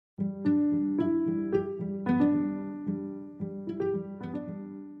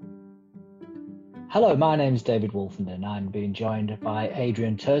Hello, my name is David Wolfenden. I'm being joined by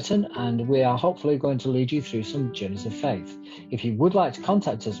Adrian Turton, and we are hopefully going to lead you through some journeys of faith. If you would like to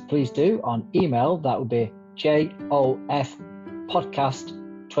contact us, please do on email. That would be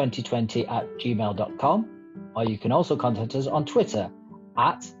jofpodcast2020@gmail.com, or you can also contact us on Twitter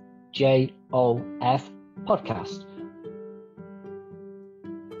at jofpodcast.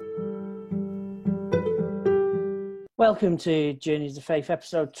 Welcome to Journeys of Faith,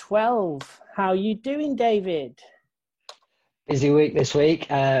 episode 12. How are you doing, David? Busy week this week.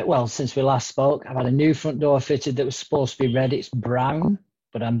 Since we last spoke, I've had a new front door fitted that was supposed to be red. It's brown,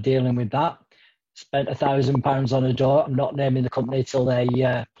 but I'm dealing with that. Spent £1,000 on a door. I'm not naming the company till they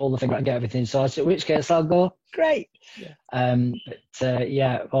pull the finger out and get everything sorted, in which case I'll go, great. Yeah.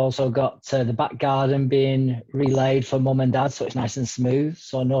 I've also got the back garden being relayed for mum and dad, so it's nice and smooth,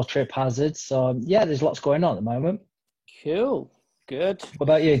 so no trip hazards. So, yeah, there's lots going on at the moment. Cool. Good. What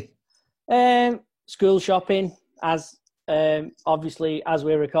about you? School shopping. As obviously, as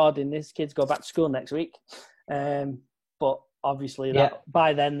we're recording this, kids go back to school next week. But obviously,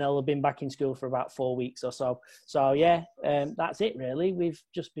 by then they'll have been back in school for about 4 weeks or so. So that's it really. We've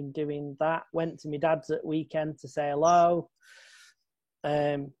just been doing that. Went to my dad's at weekend to say hello.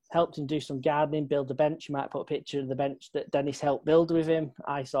 Helped him do some gardening, build a bench. You might put a picture of the bench that Dennis helped build with him.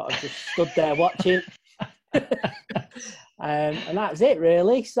 I sort of just stood there watching. And that's it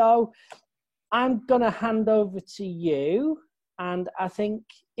really. So I'm going to hand over to you, and I think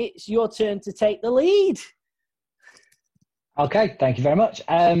it's your turn to take the lead. Okay, thank you very much.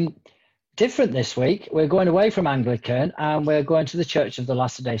 Different this week. We're going away from Anglican and we're going to the Church of the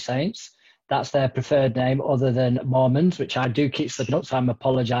Latter-day Saints. That's their preferred name other than Mormons, which I do keep slipping up, so I'm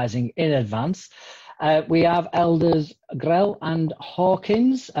apologising in advance. We have elders Grell and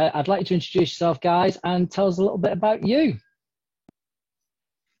Hawkins. I'd like you to introduce yourself, guys, and tell us a little bit about you.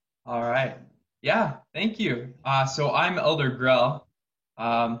 All right. Yeah, thank you. So I'm Elder Grell.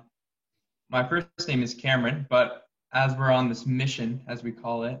 My first name is Cameron, but as we're on this mission, as we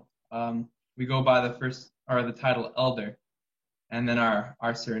call it, we go by the title Elder, and then our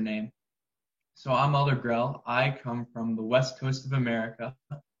surname. So I'm Elder Grell. I come from the west coast of America,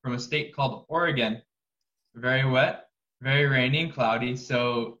 from a state called Oregon. Very wet, very rainy and cloudy,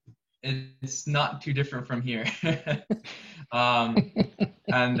 so it's not too different from here.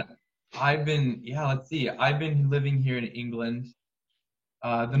 And I've been living here in England,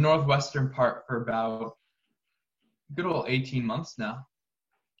 the northwestern part, for about good old 18 months now.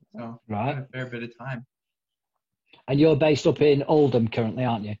 So right, a fair bit of time. And you're based up in Oldham currently,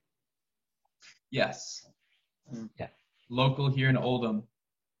 aren't you? Yes. Yeah. Local here in Oldham.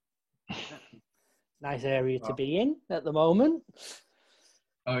 Nice area to be in at the moment.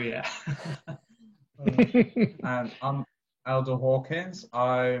 Oh yeah. And I'm Elder Hawkins.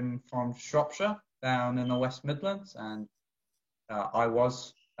 I'm from Shropshire, down in the West Midlands, and I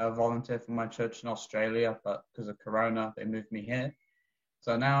was a volunteer for my church in Australia, but because of Corona, they moved me here.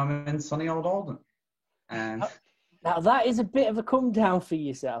 So now I'm in sunny old Oldham. And now that is a bit of a come down for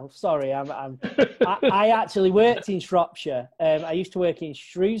yourself. Sorry, I actually worked in Shropshire. I used to work in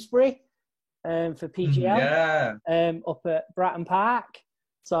Shrewsbury for PGL, up at Bratton Park.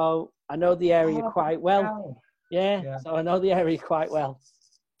 So I know the area quite well. Wow. Yeah, so I know the area quite well.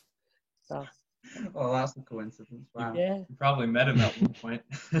 So. Well, that's a coincidence. Wow. Yeah. You probably met him at one point.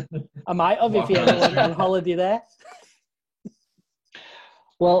 I might have if he had on holiday there.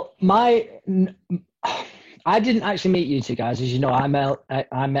 Well, I didn't actually meet you two guys. As you know, I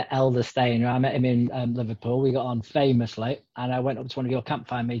met Elder Stainer. I met him in Liverpool. We got on famously, and I went up to one of your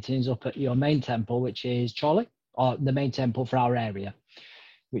campfire meetings up at your main temple, which is Chorley, or the main temple for our area,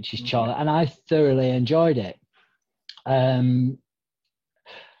 which is Chorley, and I thoroughly enjoyed it.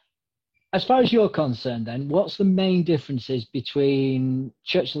 As far as you're concerned, then, what's the main differences between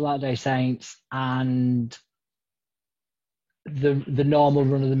Church of the Latter-day Saints and the normal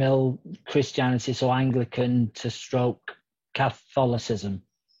run-of-the-mill Christianity, so Anglican to stroke Catholicism?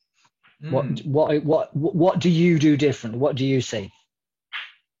 What do you do differently? What do you see?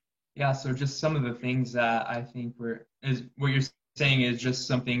 Yeah, so just some of the things that I think what you're saying is just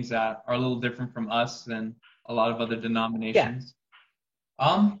some things that are a little different from us than a lot of other denominations.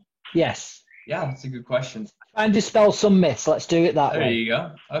 Yeah. Yes. Yeah, that's a good question. And dispel some myths. Let's do it that way. There you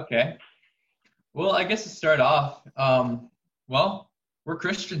go. Okay. Well, I guess to start off, we're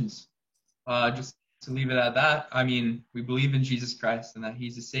Christians. Just to leave it at that. I mean, we believe in Jesus Christ and that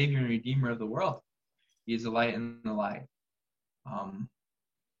he's the Savior and Redeemer of the world. He is the light and the light.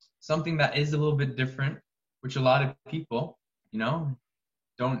 Something that is a little bit different, which a lot of people,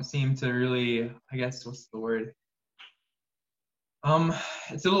 don't seem to really, I guess, what's the word?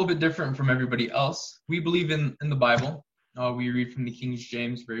 It's a little bit different from everybody else. We believe in the Bible. We read from the King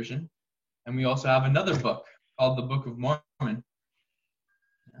James Version. And we also have another book called the Book of Mormon.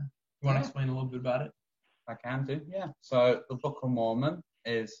 Yeah. You want to explain a little bit about it? I can do, yeah. So the Book of Mormon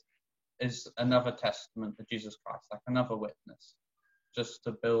is another testament to Jesus Christ, like another witness, just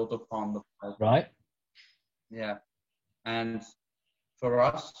to build upon the Bible. Right. Yeah. And for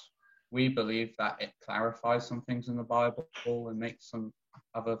us, we believe that it clarifies some things in the Bible and makes some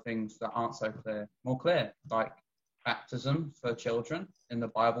other things that aren't so clear more clear, like baptism for children. In the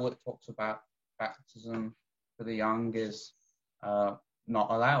Bible, it talks about baptism for the young is not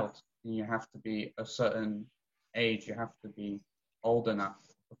allowed. You have to be a certain age, you have to be old enough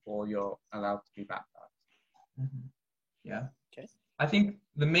before you're allowed to be baptized. Mm-hmm. Yeah. Okay. I think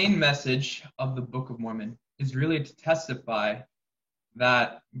the main message of the Book of Mormon is really to testify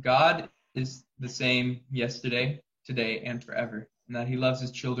that God is the same yesterday, today, and forever, and that he loves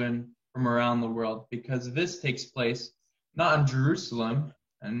his children from around the world, because this takes place not in Jerusalem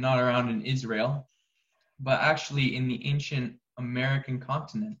and not around in Israel, but actually in the ancient American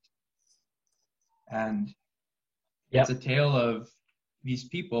continent. And it's a tale of these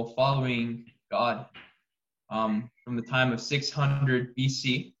people following God from the time of 600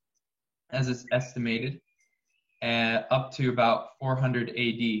 BC, as it's estimated, and up to about 400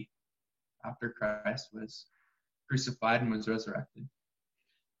 AD, after Christ was crucified and was resurrected.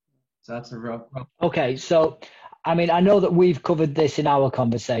 So that's a rough. Okay, so I mean, I know that we've covered this in our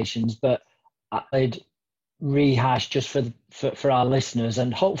conversations, but I'd rehash just for our listeners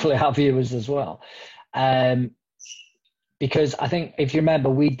and hopefully our viewers as well, because I think if you remember,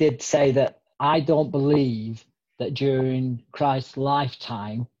 we did say that I don't believe that during Christ's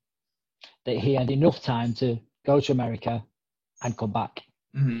lifetime that he had enough time to go to America and come back.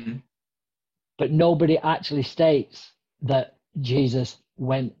 Mm-hmm. But nobody actually states that Jesus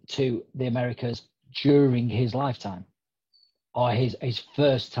went to the Americas during his lifetime or his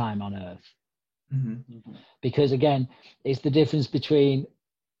first time on earth. Mm-hmm. Because again, it's the difference between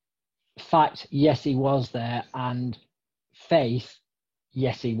fact, yes, he was there, and faith,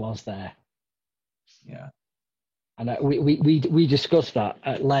 yes, he was there. Yeah. And we discussed that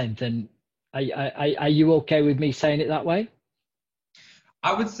at length. And are you okay with me saying it that way?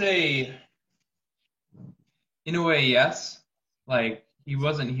 I would say, in a way, yes. Like, he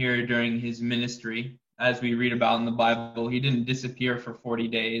wasn't here during his ministry, as we read about in the Bible. He didn't disappear for 40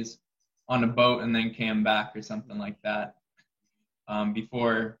 days on a boat and then came back or something like that,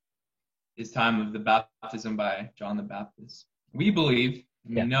 before his time of the baptism by John the Baptist. We believe,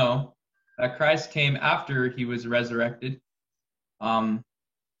 and we know, that Christ came after he was resurrected.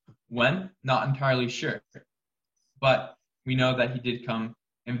 When? Not entirely sure. But we know that he did come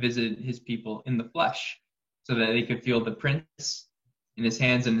and visit his people in the flesh, so that they could feel the prints in his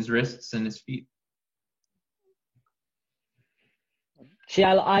hands and his wrists and his feet. See,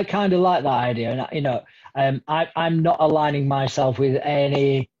 I kind of like that idea. And, I'm not aligning myself with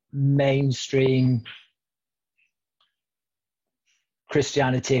any mainstream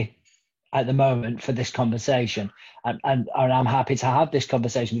Christianity at the moment for this conversation. And I'm happy to have this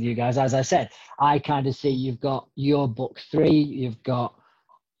conversation with you guys. As I said, I kind of see you've got your book 3, you've got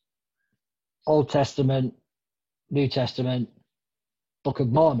Old Testament, New Testament, Book of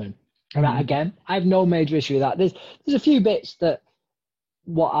Mormon. Mm-hmm. And again, I have no major issue with that. There's a few bits that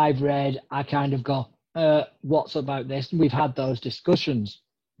what I've read, I kind of go, what's about this? And we've had those discussions.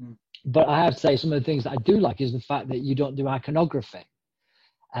 Mm. But I have to say some of the things that I do like is the fact that you don't do iconography.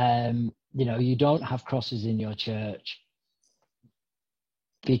 You don't have crosses in your church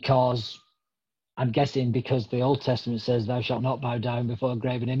because I'm guessing because the Old Testament says thou shalt not bow down before a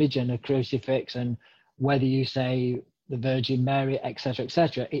graven image and a crucifix, and whether you say the Virgin Mary, etc.,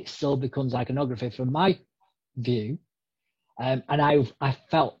 it still becomes iconography from my view. And I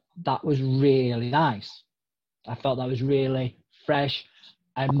felt that was really nice. I felt that was really fresh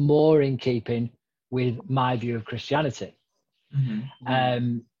and more in keeping with my view of Christianity.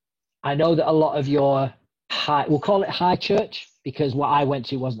 Mm-hmm. I know that a lot of your we'll call it high church, because what I went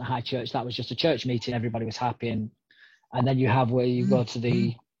to wasn't a high church. That was just a church meeting. Everybody was happy. And then you have where you go to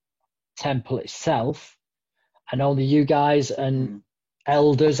the temple itself, and only you guys and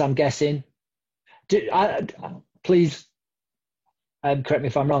elders, I'm guessing. Please correct me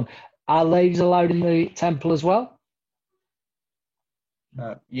if I'm wrong. Are ladies allowed in the temple as well?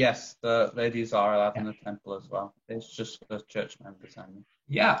 Yes, the ladies are allowed in the temple as well. It's just for church members only.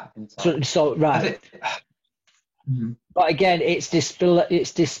 Yeah. So right. Mm-hmm. But again, it's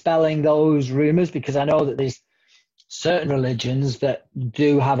dispelling those rumors, because I know that there's certain religions that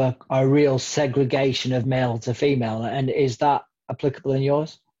do have a real segregation of male to female. And is that applicable in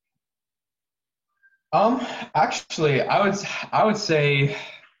yours? Actually, I would say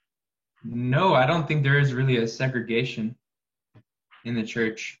no. I don't think there is really a segregation in the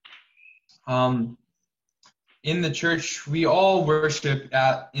church. In the church, we all worship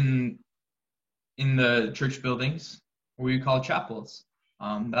in the church buildings, what we call chapels.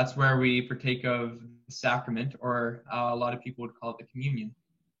 That's where we partake of the sacrament, or a lot of people would call it the communion,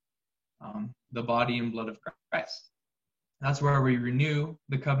 the body and blood of Christ. That's where we renew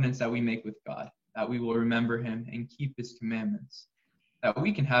the covenants that we make with God, that we will remember him and keep his commandments, that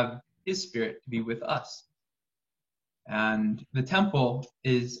we can have his spirit to be with us. And the temple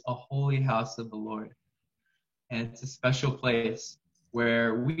is a holy house of the Lord. And it's a special place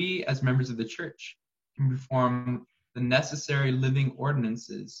where we, as members of the church, can perform the necessary living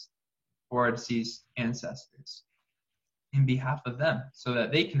ordinances for our deceased ancestors in behalf of them, so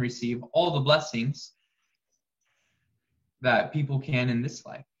that they can receive all the blessings that people can in this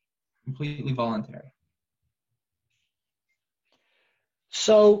life, completely voluntary.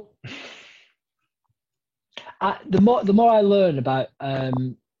 So, the more I learn about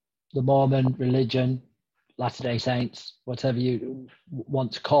the Mormon religion, Latter-day Saints, whatever you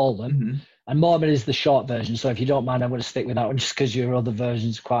want to call them, Mm-hmm. and Mormon is the short version, so if you don't mind, I'm going to stick with that one just because your other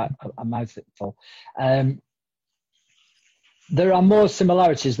version's quite a mouthful. There are more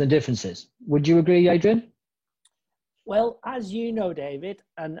similarities than differences. Would you agree, Adrian? Well, as you know, David,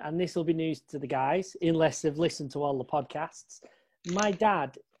 and this will be news to the guys, unless they've listened to all the podcasts, my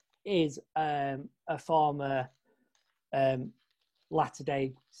dad is a former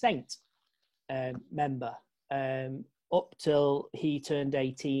Latter-day Saint member up till he turned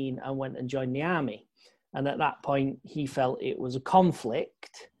 18 and went and joined the army. And at that point, he felt it was a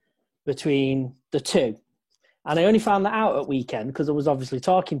conflict between the two. And I only found that out at weekend because I was obviously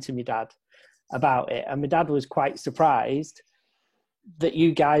talking to my dad about it. And my dad was quite surprised that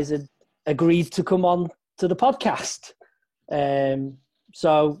you guys had agreed to come on to the podcast.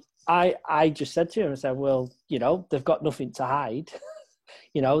 So I just said to him, I said, well, you know, they've got nothing to hide.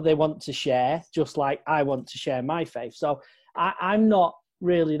 You know, they want to share just like I want to share my faith. So I'm not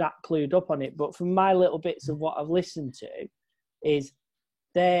really that clued up on it. But from my little bits of what I've listened to is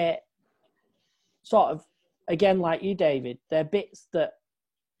they're sort of, again, like you, David, they're bits that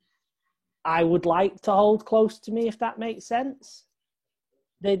I would like to hold close to me, if that makes sense.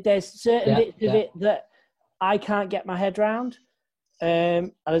 There's certain bits of it that I can't get my head around.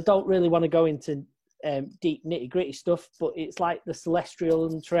 And I don't really want to go into deep nitty-gritty stuff, but it's like the celestial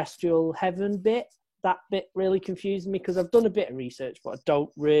and terrestrial heaven bit. That bit really confuses me because I've done a bit of research, but I don't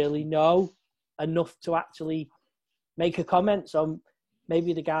really know enough to actually make a comment. So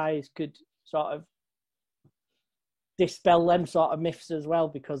maybe the guys could sort of dispel them sort of myths as well,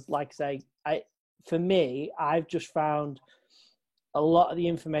 because like I say, for me, I've just found a lot of the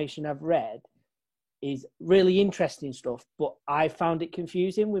information I've read is really interesting stuff, but I found it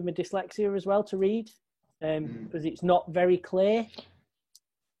confusing with my dyslexia as well to read, because it's not very clear.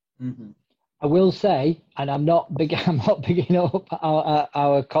 Mm-hmm. I will say, and I'm not bigging up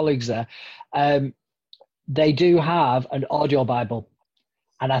our colleagues there. They do have an audio Bible,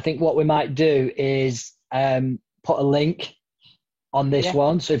 and I think what we might do is put a link on this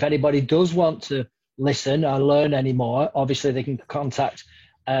one. So if anybody does want to listen or learn any more, obviously they can contact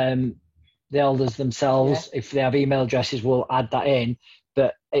the elders themselves. If they have email addresses, we'll add that in.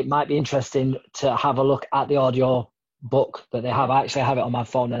 But it might be interesting to have a look at the audio book that they have. I actually have it on my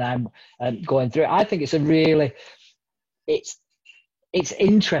phone, and I'm going through it. I think it's it's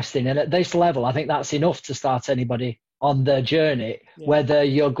interesting, and at this level, I think that's enough to start anybody on their journey. Whether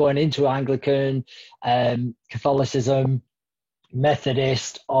you're going into Anglican, Catholicism,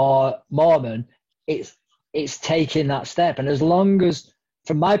 Methodist, or Mormon, it's taking that step. And as long as,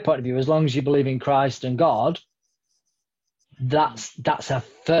 from my point of view, as long as you believe in Christ and God, that's a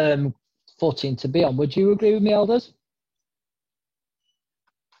firm footing to be on. Would you agree with me, elders?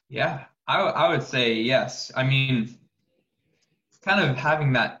 Yeah, I would say yes. I mean, it's kind of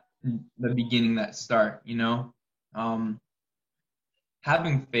having the beginning, that start, you know.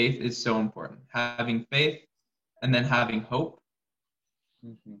 Having faith is so important. Having faith, and then having hope,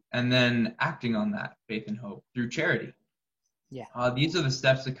 and then acting on that faith and hope through charity. Yeah. These are the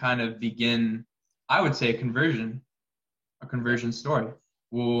steps that kind of begin, I would say, a conversion story,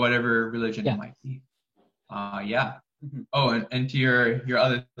 whatever religion it might be. Oh, and to your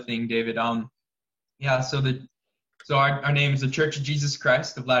other thing, David. So our name is the Church of Jesus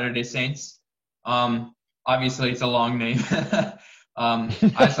Christ of Latter-day Saints. Obviously, it's a long name.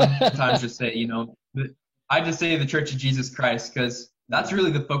 I sometimes just say, I just say the Church of Jesus Christ because that's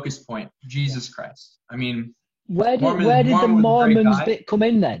really the focus point, Jesus Christ. I mean, Where did the Mormons bit come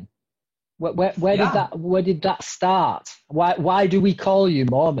in then? Where did that start? Why do we call you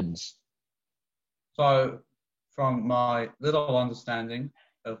Mormons? So, from my little understanding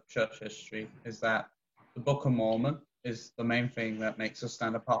of church history, is that the Book of Mormon is the main thing that makes us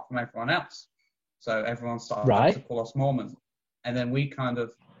stand apart from everyone else. So everyone started to call us Mormons, and then we kind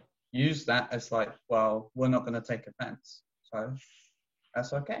of use that as like, well, we're not going to take offense, so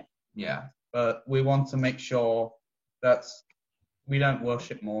that's okay. Yeah. But we want to make sure that we don't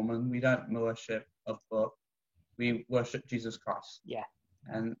worship Mormon, we don't worship a book, we worship Jesus Christ. Yeah.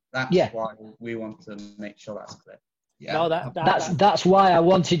 And that's why we want to make sure that's clear. Yeah. No, that's why I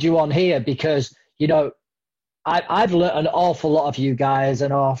wanted you on here, because, you know, I've learned an awful lot of you guys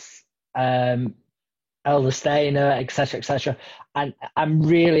and off Elder Stainer, etc., and I'm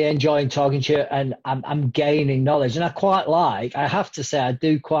really enjoying talking to you, and I'm gaining knowledge, and I have to say, I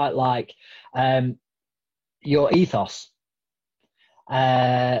do quite like your ethos.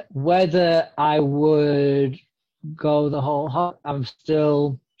 Whether I would go the whole hog, I'm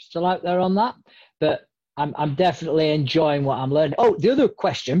still out there on that, but I'm definitely enjoying what I'm learning. Oh, the other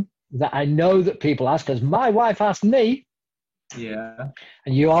question that I know that people ask, because my wife asked me, and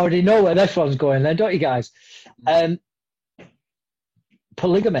you already know where this one's going then, don't you guys?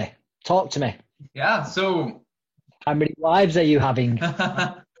 Polygamy. Talk to me. Yeah, so how many wives are you having?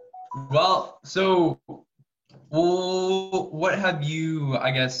 Well, what have you,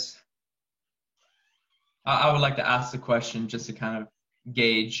 I guess, I would like to ask the question just to kind of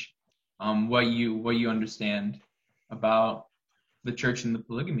gauge what you understand about the church and the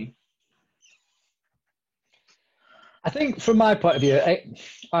polygamy. I think from my point of view,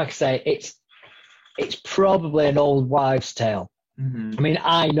 like I say, it's probably an old wives' tale. Mm-hmm. I mean,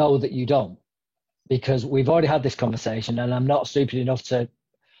 I know that you don't, because we've already had this conversation, and I'm not stupid enough to.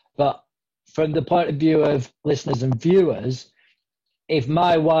 But from the point of view of listeners and viewers, if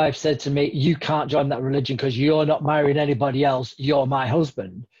my wife said to me, "You can't join that religion because you're not marrying anybody else, you're my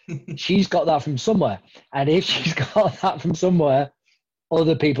husband," she's got that from somewhere, and if she's got that from somewhere,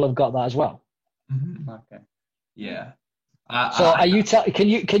 other people have got that as well. Mm-hmm. Okay. Yeah. So are you can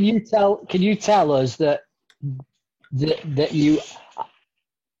you tell us that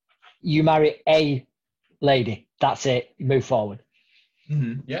you marry a lady, that's it, you move forward?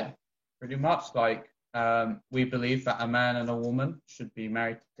 Mm-hmm. Yeah, pretty much. Like we believe that a man and a woman should be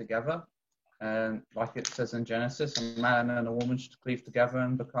married together, and like it says in Genesis, a man and a woman should cleave together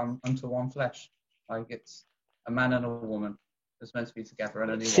and become unto one flesh. Like it's a man and a woman is meant to be together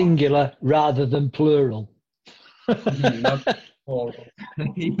and only singular one. Rather than plural. No, plural.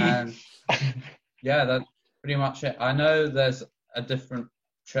 And yeah, that's pretty much it. I know there's a different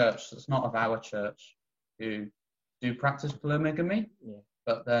church that's not of our church who do practice polygamy,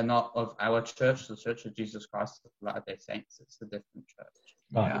 but they're not of our church, the Church of Jesus Christ of Latter-day Saints. It's a different church.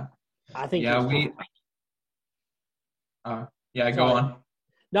 Yeah. I think. Go on.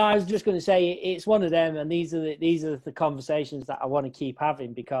 No, I was just going to say it's one of them, and these are the conversations that I want to keep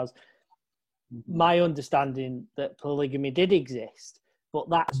having, because my understanding that polygamy did exist, but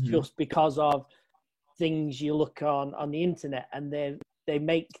that's just because of things you look on the internet, and they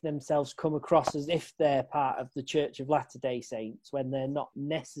make themselves come across as if they're part of the Church of Latter-day Saints when they're not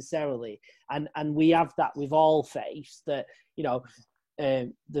necessarily. And we have that with all faiths, that, you know,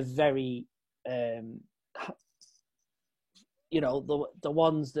 the very, you know, the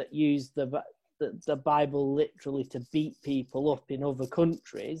ones that use the Bible literally to beat people up in other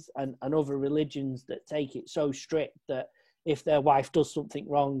countries, and other religions that take it so strict that if their wife does something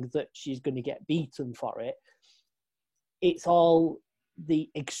wrong that she's going to get beaten for it. It's all the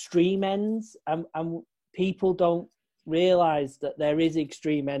extreme ends, and people don't realize that there is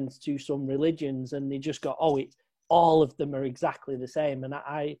extreme ends to some religions, and they just go, all of them are exactly the same. And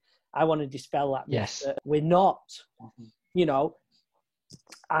I want to dispel that myth. Yes. That we're not. You know,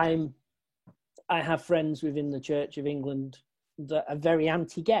 I have friends within the Church of England that are very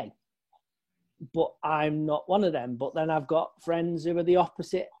anti-gay, but I'm not one of them. But then I've got friends who are the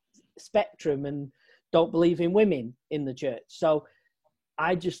opposite spectrum and don't believe in women in the church. So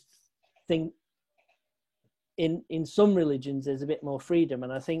I just think in some religions there's a bit more freedom.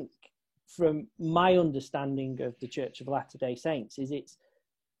 And I think from my understanding of the Church of Latter-day Saints is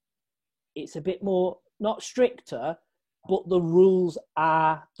it's a bit more, not stricter, but the rules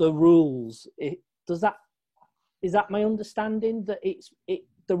are the rules. Is that my understanding, that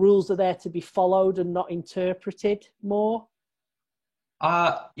the rules are there to be followed and not interpreted more?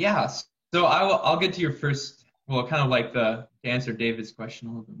 Yeah. So I'll get to your first, well, kind of like to answer David's question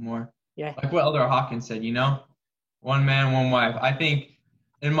a little bit more. Yeah. Like what Elder Hawkins said, you know, one man, one wife. I think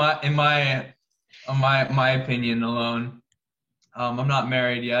in my my opinion alone. I'm not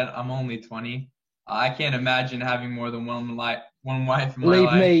married yet. I'm only 20. I can't imagine having more than one wife in my Believe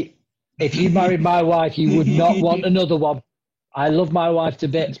life. me, if you married my wife, you would not want another one. I love my wife to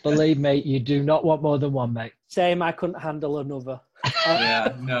bits. Believe me, you do not want more than one, mate. Same, I couldn't handle another.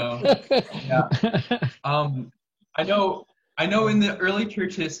 Yeah, no. Yeah. I know in the early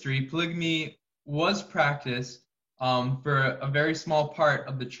church history, polygamy was practiced for a very small part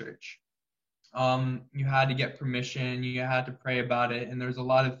of the church. You had to get permission, you had to pray about it, and there's a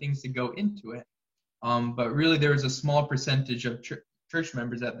lot of things to go into it. But really, there was a small percentage of church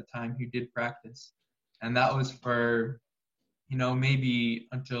members at the time who did practice, and that was for, maybe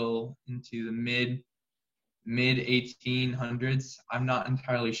until into the mid 1800s. I'm not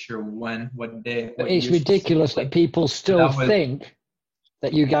entirely sure what day. What it's ridiculous that people still think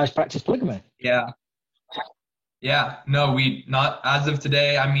that you guys practice polygamy. Yeah, no, we not as of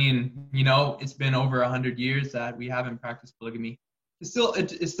today. I mean, it's been over 100 years that we haven't practiced polygamy. It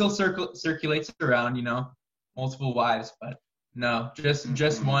still circulates around, multiple wives, but no,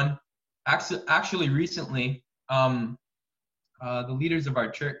 just one. Actually, recently, the leaders of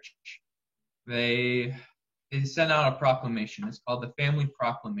our church, they sent out a proclamation. It's called the Family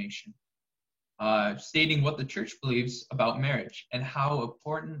Proclamation, stating what the church believes about marriage and how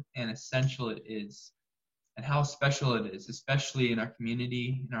important and essential it is, and how special it is, especially in our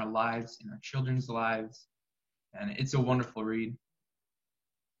community, in our lives, in our children's lives. And it's a wonderful read.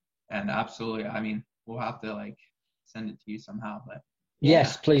 And absolutely, I mean, we'll have to send it to you somehow. But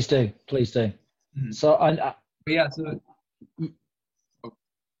yes, please do. Mm-hmm. So I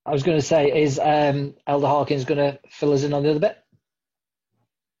was going to say, is Elder Hawkins going to fill us in on the other bit?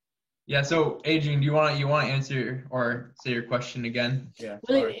 Yeah. So Adrian, do you want to answer or say your question again? Yeah.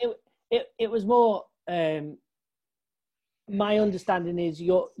 Well, it was more. My understanding is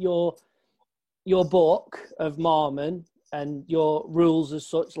your book of Mormon and your rules as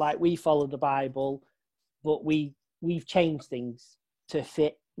such, like we follow the Bible, but we've changed things to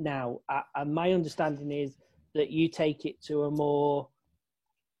fit now. And my understanding is that you take it to a more,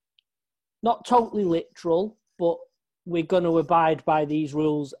 not totally literal, but we're going to abide by these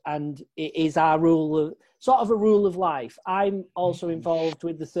rules, and it is our rule of, sort of a rule of life. I'm also involved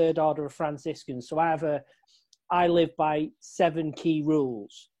with the Third Order of Franciscans, so I live by 7 key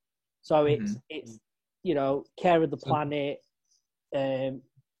rules. So it's care of the planet,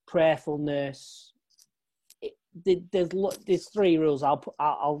 prayerfulness. There's 3 rules. I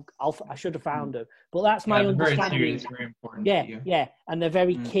should have found them, but that's my understanding. Very serious, very important. Yeah, and they're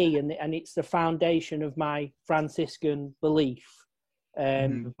very key, and it's the foundation of my Franciscan belief.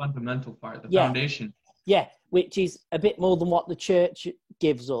 The fundamental part, the foundation. Yeah, which is a bit more than what the church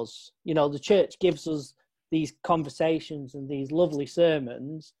gives us. The church gives us these conversations and these lovely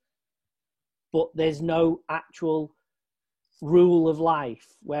sermons, but there's no actual rule of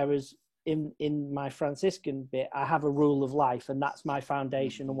life. Whereas in my Franciscan bit, I have a rule of life, and that's my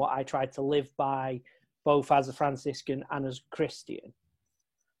foundation and what I try to live by, both as a Franciscan and as a Christian.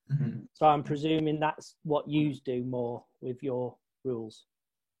 Mm-hmm. So I'm presuming that's what you do more with your rules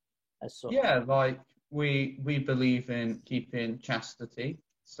as such. Yeah, we believe in keeping chastity.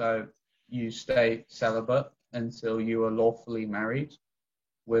 So you stay celibate until you are lawfully married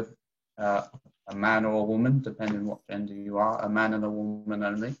with a man or a woman, depending on what gender you are, a man and a woman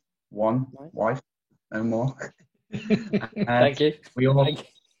only, one wife, no more. Thank you.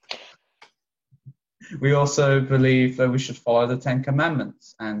 We also believe that we should follow the 10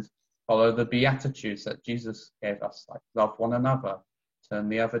 Commandments and follow the Beatitudes that Jesus gave us, like love one another, turn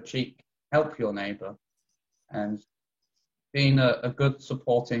the other cheek, help your neighbor, and being a good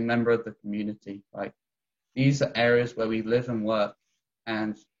supporting member of the community. Like, these are areas where we live and work,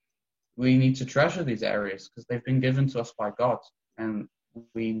 and we need to treasure these areas because they've been given to us by God, and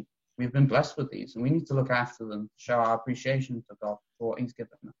we've been blessed with these, and we need to look after them, show our appreciation to God for what He's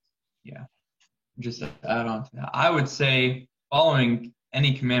given us. Yeah. Just to add on to that, I would say following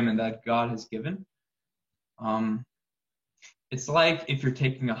any commandment that God has given, it's like if you're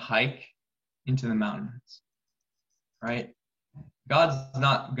taking a hike into the mountains, right? God's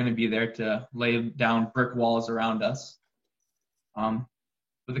not going to be there to lay down brick walls around us.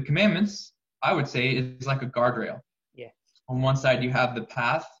 But the commandments, I would say, is like a guardrail. Yeah. On one side, you have the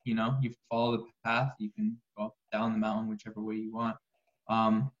path, you follow the path, you can go up, down the mountain, whichever way you want.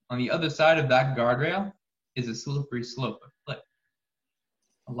 On the other side of that guardrail is a slippery slope, a cliff.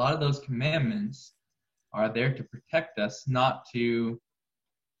 A lot of those commandments are there to protect us, not to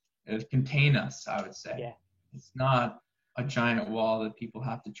contain us, I would say. Yeah. It's not a giant wall that people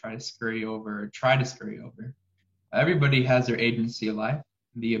have to try to scurry over. Everybody has their agency of life.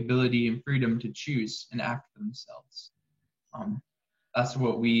 the ability and freedom to choose and act for themselves. That's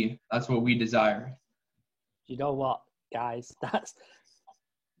what we desire. You know what, guys?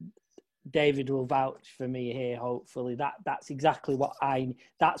 David will vouch for me here. Hopefully, that's exactly what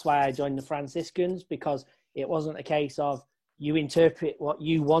that's why I joined the Franciscans, because it wasn't a case of you interpret what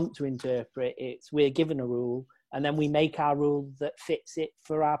you want to interpret. It's we're given a rule and then we make our rule that fits it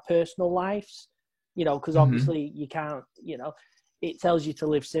for our personal lives. You know, because obviously you can't. You know, it tells you to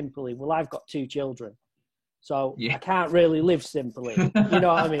live simply. Well, I've got 2 children. So I can't really live simply. You know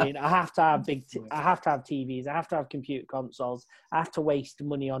what I mean? I have to have I have to have TVs. I have to have computer consoles. I have to waste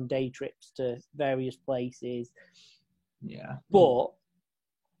money on day trips to various places. Yeah. But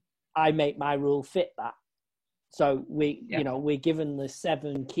I make my rule fit that. So you know, we're given the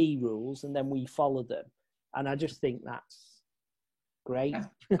 7 key rules and then we follow them. And I just think that's great.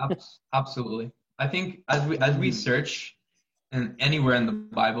 Yeah, absolutely. I think as we search anywhere in the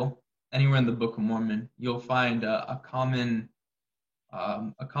Bible, anywhere in the Book of Mormon, you'll find a common,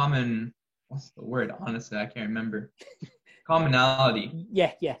 what's the word? Honestly, I can't remember. Commonality.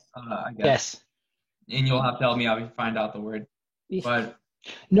 Yeah. I guess. Yes. And you'll have to help me out if you find out the word. But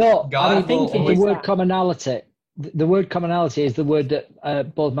no, God, I think the word commonality. The word commonality is the word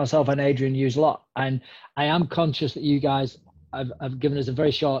that both myself and Adrian use a lot, and I am conscious that you guys have given us a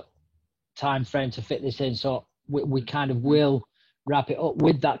very short time frame to fit this in, so we kind of will wrap it up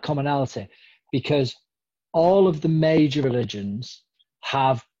with that commonality, because all of the major religions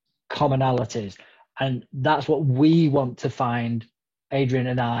have commonalities, and that's what we want to find, Adrian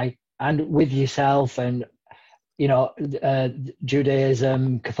and I, and with yourself, and you know,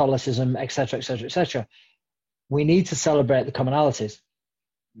 Judaism, Catholicism, etc., etc., etc. We need to celebrate the commonalities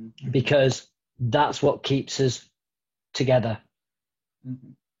because that's what keeps us together. Mm-hmm.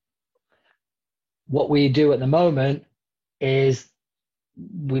 What we do at the moment is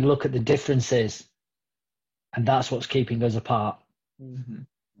we look at the differences, and that's what's keeping us apart. Mm-hmm.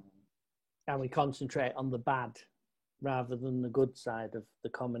 And we concentrate on the bad rather than the good side of the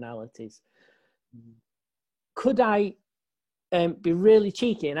commonalities. Could I be really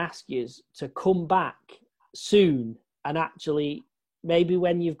cheeky and ask you to come back soon, and actually maybe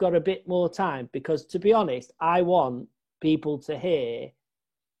when you've got a bit more time, because to be honest, I want people to hear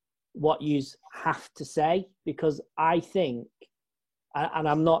what you have to say, because I think, and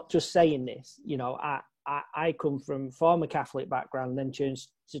I'm not just saying this, you know, I come from former Catholic background and then changed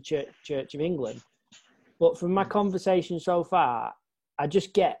to Church of England, but from my conversation so far, I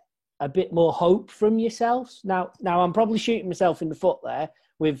just get a bit more hope from yourselves. Now I'm probably shooting myself in the foot there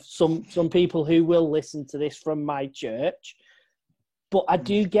with some people who will listen to this from my church, but I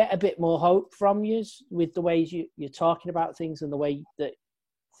do get a bit more hope from you with the ways you're talking about things and the way that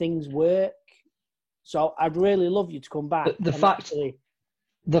things work. So I'd really love you to come back.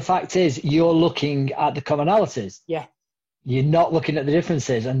 The fact is, you're looking at the commonalities. Yeah. You're not looking at the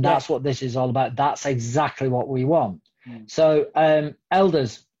differences, and that's what this is all about. That's exactly what we want. So,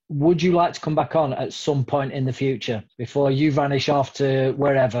 elders, would you like to come back on at some point in the future before you vanish off to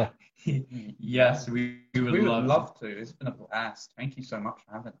wherever? Yes, we would love to. It's been a blast. Thank you so much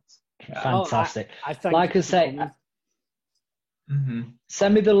for having us. Fantastic. Like I say,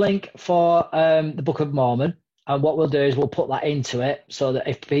 send me the link for the Book of Mormon, and what we'll do is we'll put that into it so that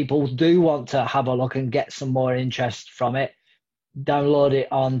if people do want to have a look and get some more interest from it, download it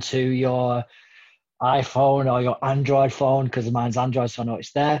onto your iPhone or your Android phone, because mine's Android, so I know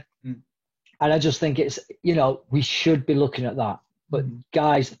it's there. And I just think it's, you know, we should be looking at that. But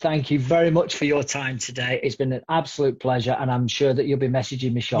guys, thank you very much for your time today. It's been an absolute pleasure, and I'm sure that you'll be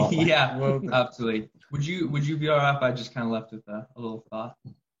messaging me shortly. Yeah, absolutely. Would you be all right if I just kind of left with a little thought?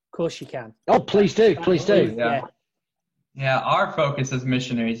 Of course you can. Oh, please do. Please do. Yeah, our focus as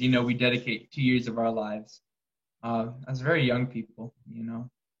missionaries, you know, we dedicate 2 years of our lives as very young people, you know.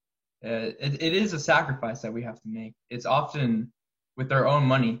 It is a sacrifice that we have to make. It's often with our own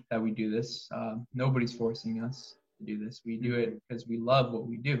money that we do this. Nobody's forcing us to do this. We do it because we love what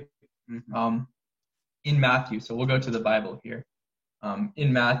we do. In Matthew, so we'll go to the Bible here.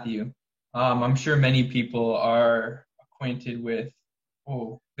 In Matthew, I'm sure many people are acquainted with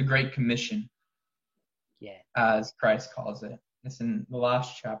the Great Commission, as Christ calls it. It's in the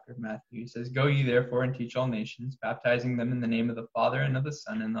last chapter of Matthew. He says, "Go ye therefore and teach all nations, baptizing them in the name of the Father and of the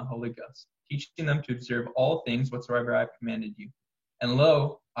Son and the Holy Ghost, teaching them to observe all things whatsoever I have commanded you. And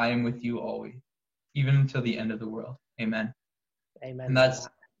lo, I am with you always, even until the end of the world." Amen. Amen. And that's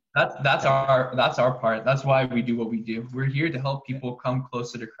our part. That's why we do what we do. We're here to help people come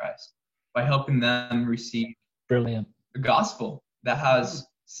closer to Christ by helping them receive the gospel that has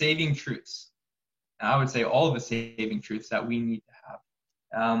saving truths. And I would say all of the saving truths that we need to have.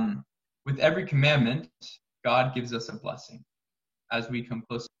 With every commandment, God gives us a blessing as we come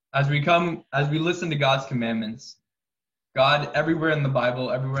close. As we listen to God's commandments, God, everywhere in the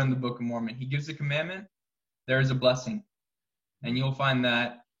Bible, everywhere in the Book of Mormon, he gives a commandment, there is a blessing. And you'll find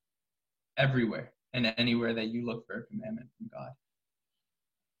that everywhere and anywhere that you look for a commandment from God.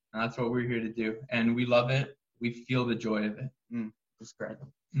 And that's what we're here to do. And we love it. We feel the joy of it. It's great.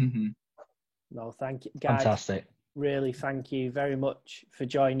 Mm-hmm. No, thank you, guys. Fantastic. Really, thank you very much for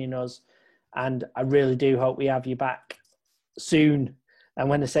joining us. And I really do hope we have you back soon. And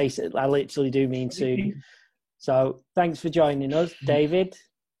when I say so, I literally do mean soon. So thanks for joining us, David.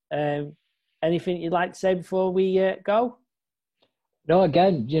 Anything you'd like to say before we go? No,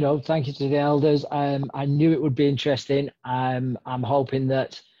 again, thank you to the elders. I knew it would be interesting. I'm hoping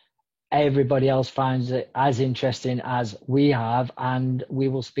that everybody else finds it as interesting as we have, and we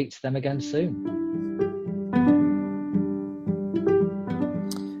will speak to them again soon.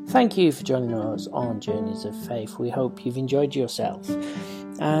 Thank you for joining us on Journeys of Faith. We hope you've enjoyed yourself,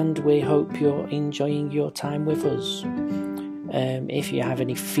 and we hope you're enjoying your time with us. If you have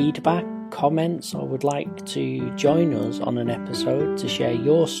any feedback, comments, or would like to join us on an episode to share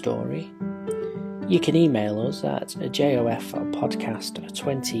your story, you can email us at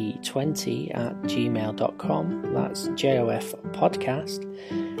jofpodcast2020@gmail.com. That's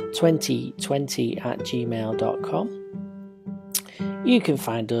jofpodcast2020@gmail.com. You can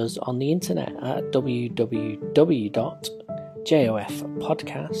find us on the internet at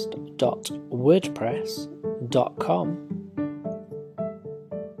www.jofpodcast.wordpress.com.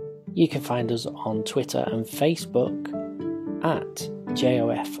 You can find us on Twitter and Facebook at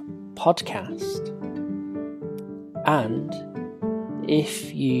JOF Podcast. And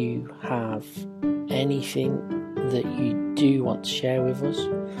if you have anything that you do want to share with us,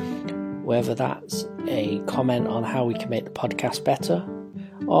 whether that's a comment on how we can make the podcast better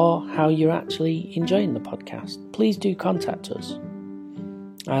or how you're actually enjoying the podcast, please do contact us,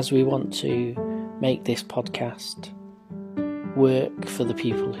 as we want to make this podcast work for the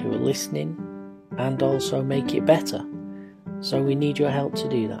people who are listening and also make it better. So we need your help to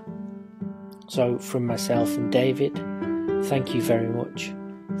do that. So from myself and David, thank you very much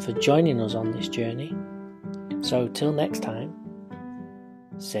for joining us on this journey. So till next time,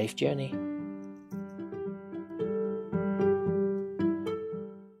 safe journey.